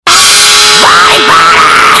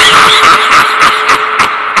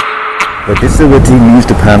The Disability News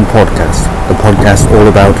Japan podcast, the podcast all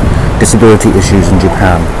about disability issues in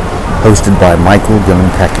Japan, hosted by Michael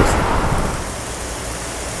Gillentakis.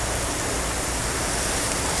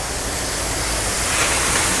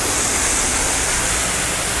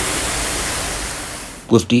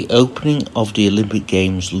 With the opening of the Olympic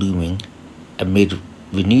Games looming, amid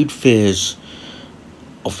renewed fears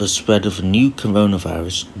of the spread of a new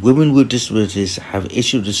coronavirus, women with disabilities have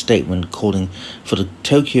issued a statement calling for the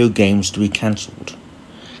Tokyo Games to be cancelled,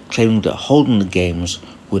 claiming that holding the Games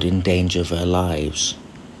would endanger their lives.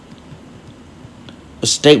 A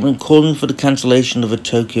statement calling for the cancellation of the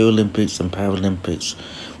Tokyo Olympics and Paralympics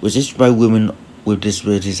was issued by women with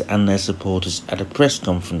disabilities and their supporters at a press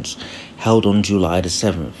conference held on July the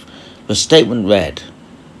 7th. The statement read,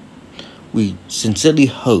 "We sincerely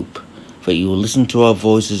hope that you will listen to our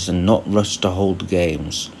voices and not rush to hold the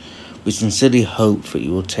Games. We sincerely hope that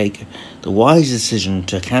you will take the wise decision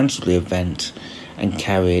to cancel the event and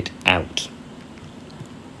carry it out."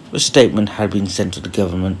 The statement had been sent to the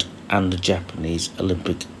government and the Japanese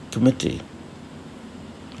Olympic Committee.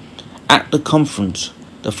 At the conference,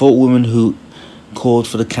 the four women who called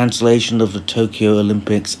for the cancellation of the Tokyo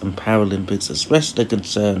Olympics and Paralympics expressed their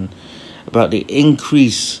concern about the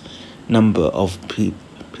increased number of people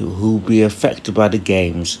who will be affected by the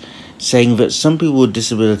Games, saying that some people with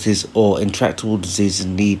disabilities or intractable diseases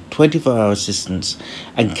need 24-hour assistance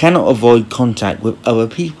and cannot avoid contact with other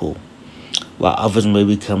people, while others may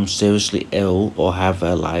become seriously ill or have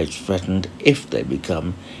their lives threatened if they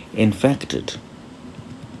become infected.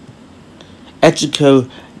 Etsuko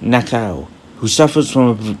Nakao, who suffers from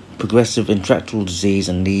a progressive intractable disease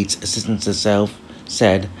and needs assistance herself,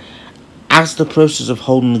 said, "As the process of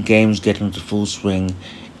holding the Games gets into full swing,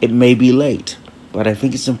 it may be late, but I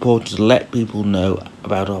think it's important to let people know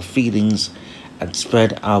about our feelings and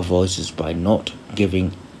spread our voices by not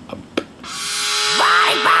giving